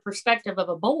from the perspective of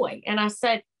a boy. And I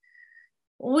said,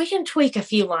 we can tweak a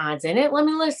few lines in it. Let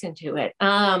me listen to it.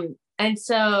 And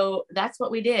so that's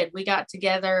what we did. We got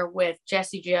together with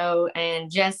Jesse Joe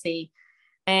and Jesse,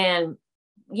 and,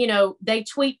 you know, they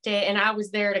tweaked it. And I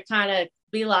was there to kind of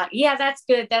be like, yeah, that's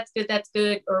good. That's good. That's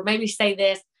good. Or maybe say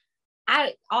this.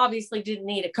 I obviously didn't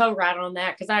need a co-write on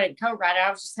that because I didn't co-write it.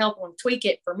 I was just helping them tweak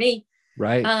it for me.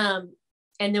 Right.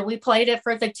 And then we played it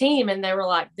for the team and they were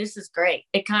like, this is great.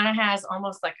 It kind of has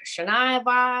almost like a Shania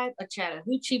vibe, a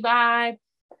Chattahoochee vibe.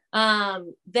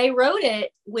 They wrote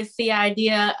it with the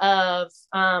idea of,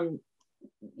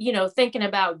 you know, thinking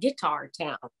about Guitar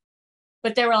Town,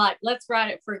 but they were like, let's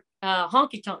write it for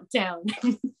Honky Tonk Town.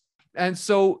 And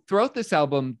so throughout this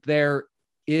album, there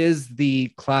is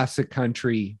the classic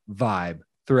country vibe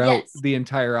throughout the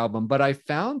entire album. But I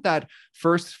found that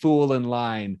First Fool in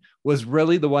Line was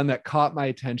really the one that caught my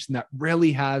attention, that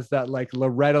really has that like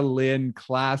Loretta Lynn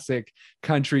classic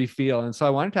country feel. And so I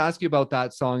wanted to ask you about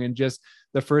that song and just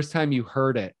the first time you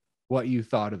heard it, what you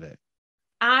thought of it.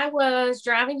 I was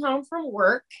driving home from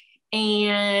work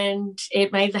and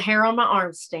it made the hair on my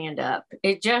arm stand up.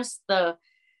 It just, the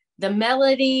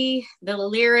melody, the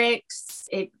lyrics,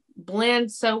 it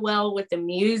blends so well with the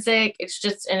music. It's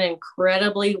just an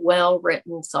incredibly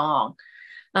well-written song.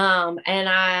 And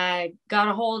I got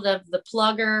a hold of the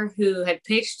plugger who had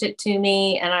pitched it to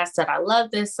me. And I said, I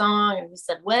love this song. And he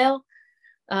said, well,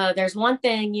 there's one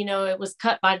thing, you know, it was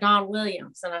cut by Don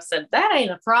Williams. And I said, that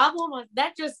ain't a problem.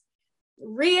 That just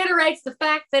reiterates the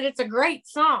fact that it's a great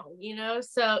song, you know?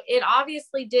 So it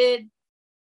obviously did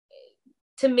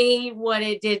to me what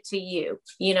it did to you.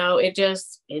 You know, it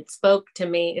spoke to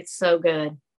me. It's so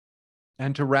good.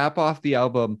 And to wrap off the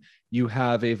album, you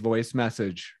have a voice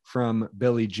message from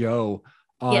Billie Joe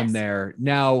on there.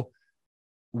 Now,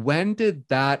 when did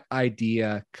that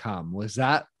idea come? Was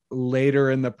that later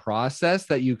in the process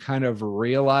that you kind of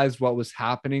realized what was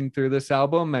happening through this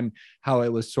album and how it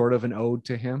was sort of an ode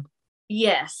to him?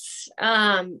 Yes.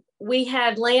 We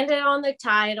had landed on the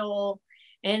title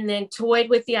and then toyed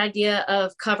with the idea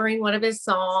of covering one of his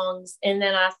songs. And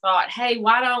then I thought, hey,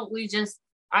 why don't we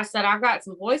I said, I've got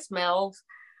some voicemails.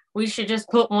 We should just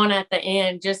put one at the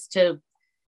end just to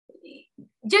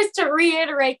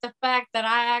reiterate the fact that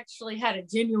I actually had a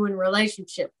genuine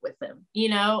relationship with him, you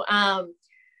know?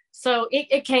 So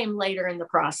it came later in the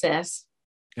process.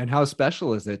 And how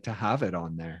special is it to have it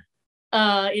on there?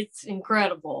 It's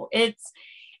incredible.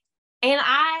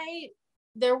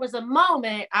 There was a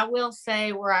moment, I will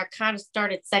say, where I kind of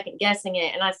started second guessing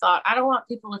it. And I thought, I don't want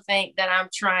people to think that I'm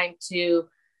trying to,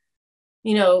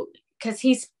 you know, because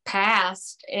he's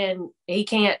passed and he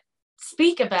can't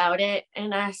speak about it.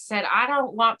 And I said, I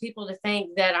don't want people to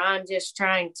think that I'm just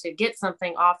trying to get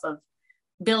something off of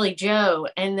Billie Joe.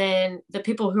 And then the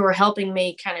people who were helping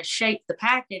me kind of shape the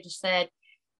package said,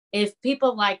 if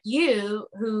people like you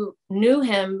who knew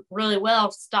him really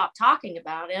well stop talking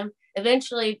about him,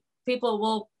 eventually people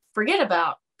will forget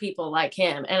about people like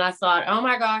him. And I thought, oh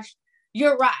my gosh,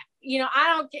 you're right. You know,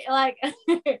 I don't get like,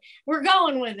 we're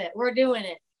going with it. We're doing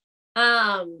it.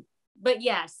 But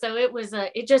yeah, so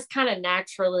it just kind of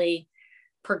naturally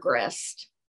progressed.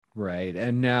 Right.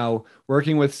 And now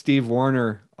working with Steve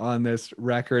Wariner on this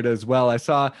record as well. I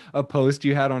saw a post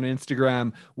you had on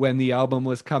Instagram when the album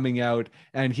was coming out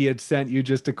and he had sent you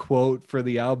just a quote for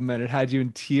the album and it had you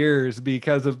in tears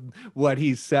because of what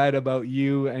he said about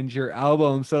you and your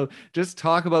album. So just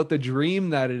talk about the dream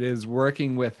that it is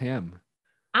working with him.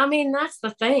 I mean, that's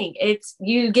the thing.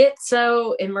 You get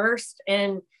so immersed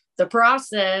in the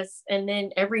process and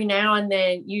then every now and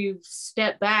then you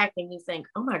step back and you think,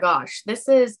 oh my gosh,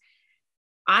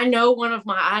 I know one of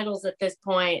my idols at this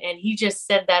point and he just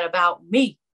said that about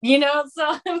me, you know? So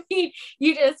I mean,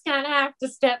 you just kind of have to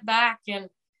step back and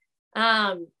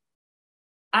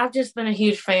I've just been a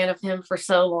huge fan of him for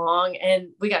so long and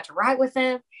we got to write with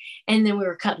him and then we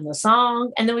were cutting the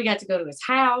song and then we got to go to his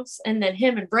house and then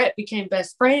him and Brett became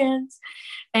best friends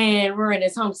and we're in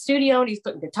his home studio and he's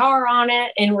putting guitar on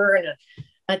it and we're in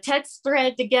a text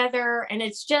thread together. And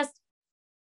it's just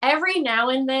every now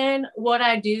and then what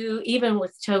I do, even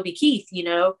with Toby Keith, you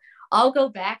know, I'll go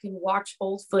back and watch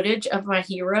old footage of my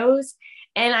heroes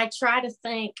And I try to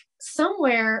think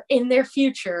somewhere in their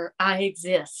future, I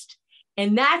exist.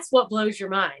 And that's what blows your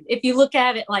mind. If you look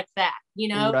at it like that, you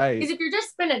know, Right. because if you're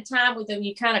just spending time with them,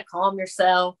 you kind of calm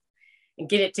yourself and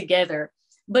get it together.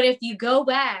 But if you go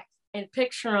back and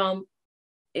picture them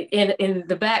in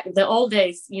the old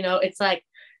days, you know, it's like,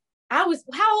 how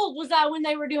old was I when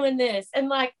they were doing this? And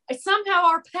like somehow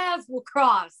our paths will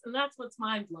cross. And that's what's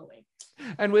mind blowing.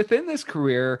 And within this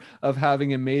career of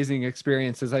having amazing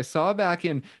experiences, I saw back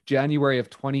in January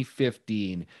of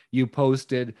 2015, you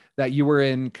posted that you were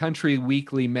in Country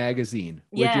Weekly magazine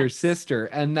with your sister,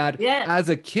 and that as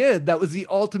a kid, that was the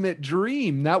ultimate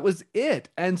dream. That was it.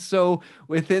 And so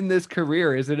within this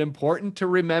career, is it important to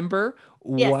remember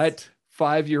what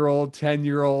 5-year-old,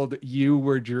 10-year-old you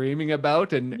were dreaming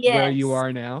about and where you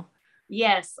are now?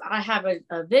 Yes, I have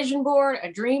a vision board,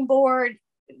 a dream board.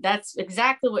 That's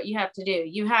exactly what you have to do.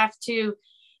 You have to,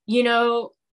 you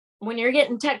know, when you're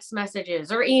getting text messages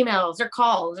or emails or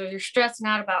calls or you're stressing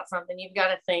out about something, you've got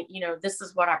to think, you know, this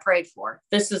is what I prayed for.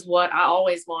 This is what I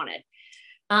always wanted.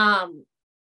 And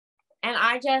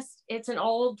it's an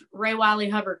old Ray Wiley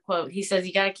Hubbard quote. He says,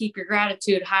 you got to keep your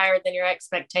gratitude higher than your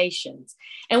expectations.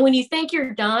 And when you think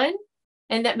you're done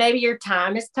and that maybe your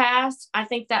time has passed, I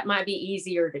think that might be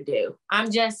easier to do.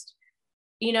 I'm just,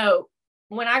 you know,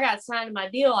 when I got signed to my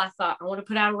deal, I thought I want to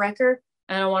put out a record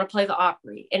and I want to play the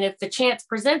Opry. And if the chance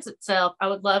presents itself, I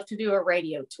would love to do a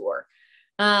radio tour.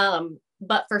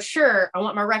 But for sure, I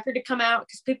want my record to come out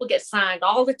because people get signed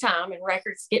all the time and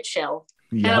records get shelved.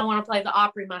 Yep. And I want to play the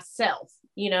Opry myself.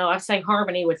 You know, I sang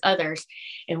harmony with others.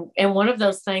 And one of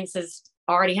those things has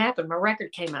already happened. My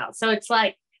record came out. So it's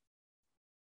like,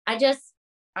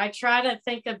 I try to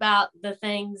think about the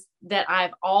things that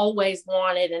I've always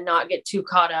wanted and not get too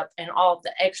caught up in all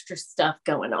the extra stuff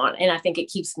going on. And I think it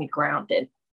keeps me grounded.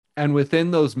 And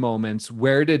within those moments,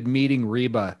 where did meeting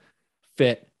Reba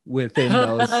fit within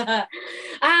those?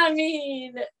 I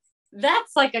mean,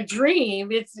 that's like a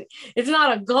dream. It's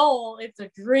not a goal. It's a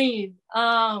dream.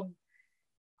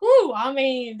 I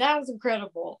mean, that was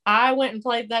incredible. I went and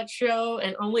played that show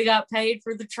and only got paid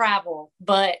for the travel,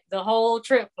 but the whole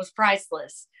trip was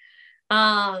priceless.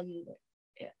 I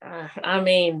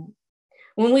mean,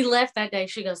 when we left that day,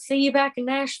 she goes, see you back in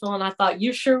Nashville. And I thought,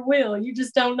 you sure will. You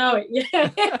just don't know it.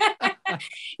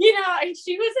 You know, and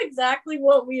she was exactly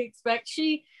what we expect.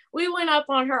 We went up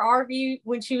on her RV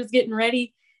when she was getting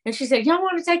ready. And she said, y'all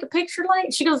want to take a picture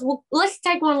later? She goes, well, let's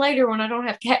take one later when I don't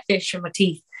have catfish in my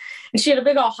teeth. And she had a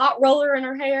big old hot roller in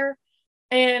her hair.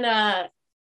 And I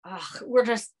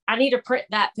need to print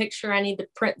that picture. I need to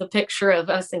print the picture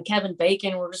of us and Kevin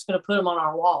Bacon. We're just going to put them on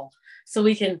our wall so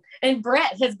we can. And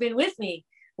Brett has been with me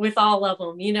with all of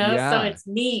them, you know, so it's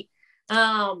neat.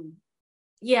 Obviously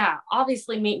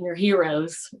meeting your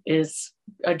heroes is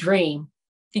a dream.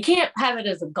 You can't have it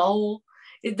as a goal.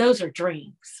 Those are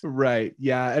dreams. Right.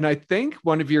 Yeah. And I think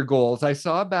one of your goals I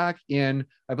saw back in,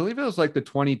 I believe it was like the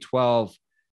 2012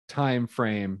 time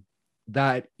frame,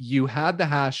 that you had the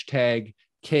hashtag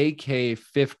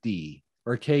KK50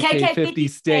 or KK50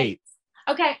 states.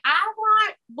 Okay. I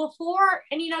want before,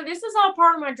 and you know, this is all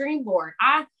part of my dream board.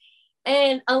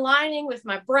 And aligning with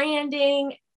my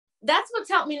branding, that's what's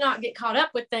helped me not get caught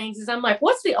up with things is I'm like,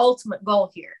 what's the ultimate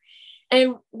goal here?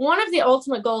 And one of the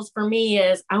ultimate goals for me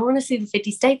is I want to see the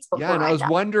 50 states before and I was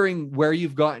wondering where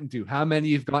you've gotten to, how many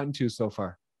you've gotten to so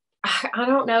far. I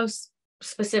don't know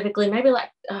specifically, maybe like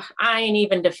I ain't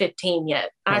even to 15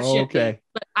 yet. I should be,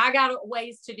 but I got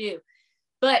ways to do.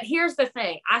 But here's the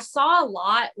thing. I saw a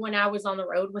lot when I was on the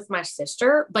road with my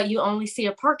sister, but you only see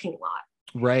a parking lot.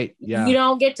 Right. Yeah. You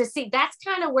don't get to see. That's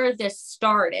kind of where this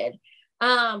started.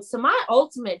 So my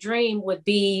ultimate dream would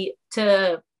be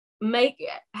to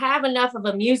have enough of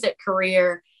a music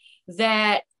career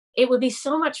that it would be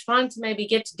so much fun to maybe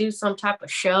get to do some type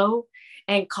of show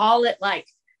and call it like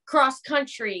cross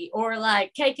country or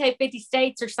like KK50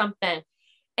 states or something.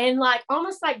 And like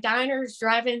almost like diners,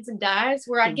 drive-ins and dives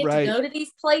where I get to go to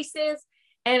these places.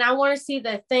 And I want to see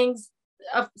the things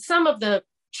of some of the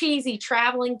cheesy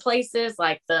traveling places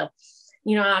like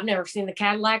I've never seen the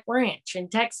Cadillac Ranch in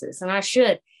Texas and I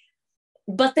should.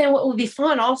 But then what would be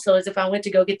fun also is if I went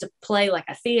to go get to play like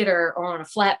a theater or on a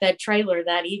flatbed trailer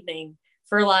that evening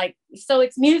for so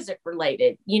it's music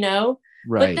related, you know?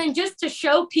 Right. But then just to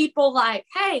show people like,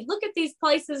 hey, look at these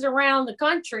places around the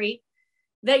country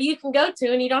that you can go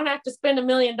to and you don't have to spend $1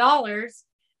 million.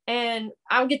 And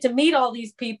I'll get to meet all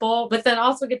these people, but then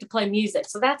also get to play music.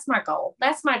 So that's my goal.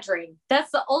 That's my dream.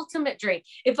 That's the ultimate dream.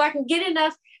 If I can get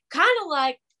enough, kind of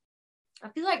like, I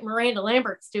feel like Miranda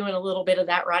Lambert's doing a little bit of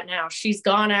that right now. She's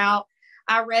gone out.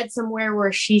 I read somewhere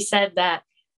where she said that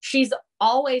she's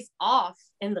always off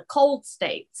in the cold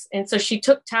states. And so she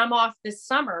took time off this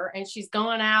summer and she's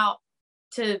going out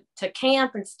to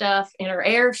camp and stuff in her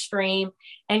Airstream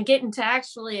and getting to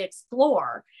actually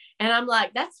explore. And I'm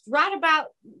like, that's right about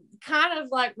kind of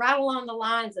like right along the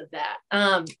lines of that.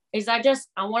 I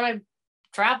want to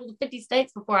travel to 50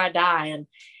 states before I die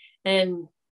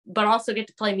but also get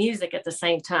to play music at the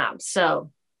same time.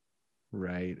 So.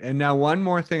 Right. And now one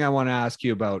more thing I want to ask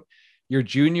you about your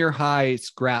junior high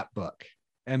scrapbook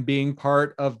and being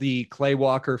part of the Clay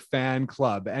Walker fan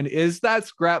club. And is that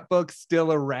scrapbook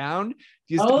still around?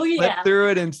 Do you still flip through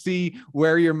it and see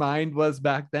where your mind was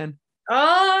back then?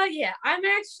 Oh, yeah. I'm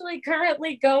actually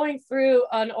currently going through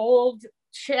an old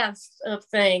chest of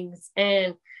things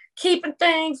and keeping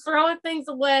things, throwing things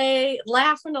away,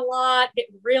 laughing a lot,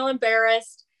 getting real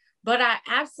embarrassed. But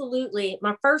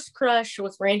my first crush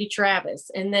was Randy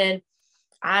Travis. And then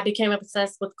I became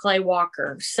obsessed with Clay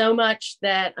Walker so much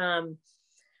that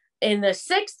in the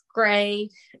 6th grade,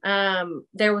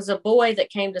 there was a boy that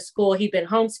came to school. He'd been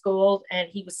homeschooled and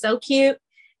he was so cute.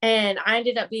 And I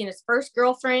ended up being his first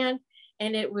girlfriend.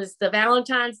 And it was the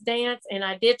Valentine's dance. And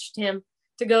I ditched him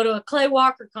to go to a Clay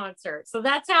Walker concert. So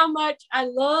that's how much I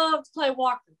loved Clay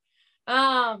Walker.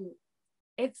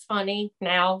 It's funny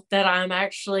now that I'm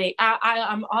actually,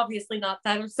 I'm obviously not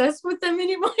that obsessed with them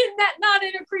anymore. Not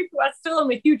in a creepy way. I still am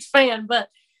a huge fan, but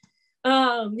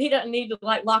he doesn't need to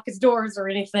like lock his doors or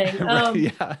anything.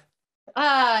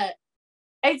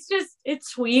 It's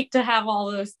sweet to have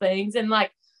all those things and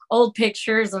like old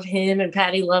pictures of him and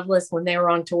Patty Loveless when they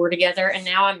were on tour together. And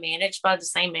now I'm managed by the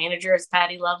same manager as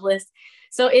Patty Loveless.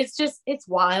 So it's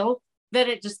wild that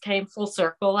it just came full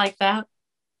circle like that.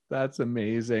 That's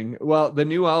amazing. Well, the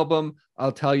new album,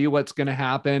 I'll tell you what's going to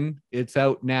happen. It's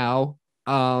out now.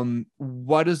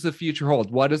 What does the future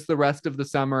hold? What does the rest of the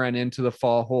summer and into the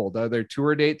fall hold? Are there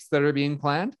tour dates that are being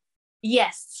planned?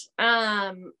 Yes.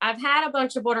 I've had a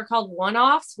bunch of what are called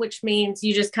one-offs, which means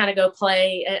you just kind of go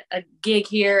play a gig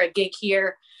here, a gig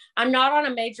here. I'm not on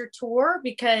a major tour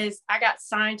because I got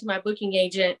signed to my booking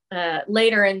agent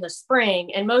later in the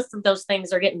spring, and most of those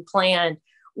things are getting planned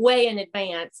way in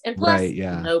advance. And plus,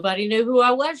 nobody knew who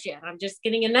I was yet. I'm just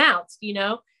getting announced,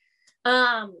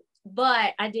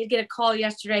 But I did get a call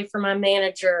yesterday from my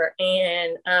manager,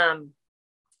 and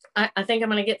I think I'm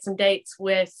going to get some dates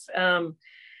with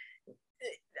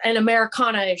an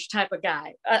Americana-ish type of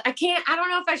guy. I don't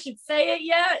know if I should say it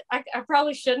yet. I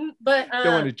probably shouldn't, but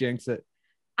don't want to jinx it.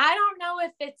 I don't know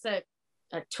if it's a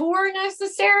tour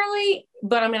necessarily,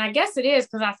 but I mean, I guess it is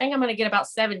because I think I'm going to get about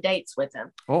 7 dates with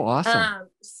him. Oh, awesome.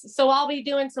 So I'll be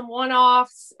doing some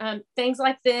one-offs, things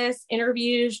like this,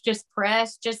 interviews, just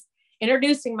press, just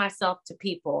introducing myself to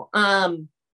people.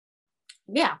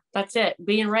 Yeah, that's it.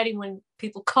 Being ready when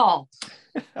people call.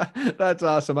 That's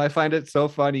awesome. I find it so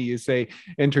funny you say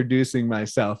introducing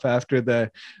myself after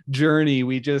the journey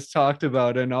we just talked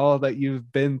about and all that you've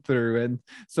been through. And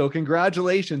so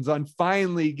congratulations on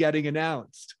finally getting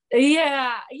announced.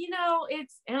 Yeah,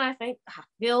 I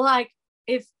feel like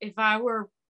if I were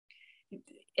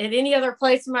at any other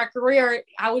place in my career,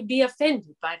 I would be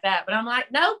offended by that. But I'm like,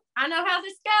 no, I know how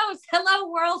this goes. Hello,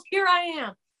 world. Here I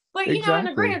am. But, in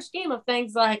the grand scheme of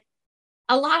things, like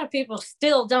a lot of people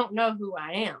still don't know who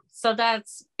I am. So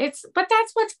that's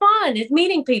what's fun is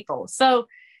meeting people. So,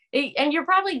 and you're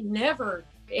probably never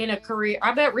in a career.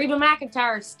 I bet Reba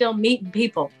McEntire is still meeting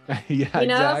people. Yeah,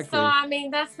 exactly. So, I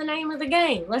mean, that's the name of the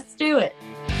game. Let's do it.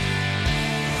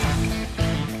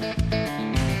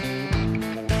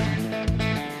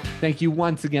 Thank you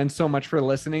once again so much for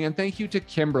listening. And thank you to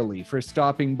Kimberly for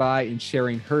stopping by and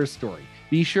sharing her story.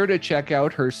 Be sure to check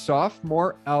out her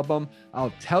sophomore album,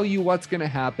 I'll Tell You What's Gonna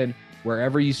Happen,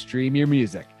 wherever you stream your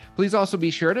music. Please also be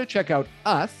sure to check out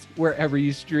us wherever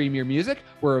you stream your music.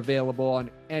 We're available on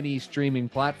any streaming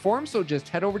platform, so just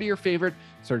head over to your favorite,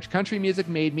 search Country Music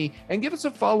Made Me, and give us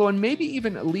a follow and maybe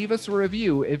even leave us a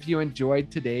review if you enjoyed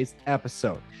today's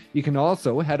episode. You can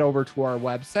also head over to our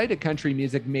website at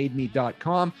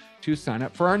countrymusicmademe.com to sign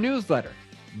up for our newsletter.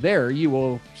 There, you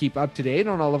will keep up to date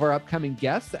on all of our upcoming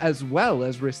guests, as well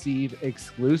as receive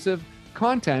exclusive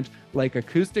content like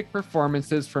acoustic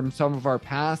performances from some of our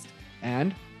past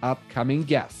and upcoming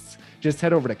guests. Just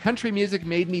head over to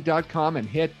countrymusicmademe.com and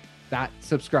hit that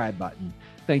subscribe button.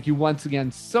 Thank you once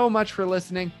again so much for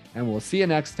listening, and we'll see you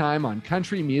next time on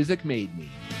Country Music Made Me.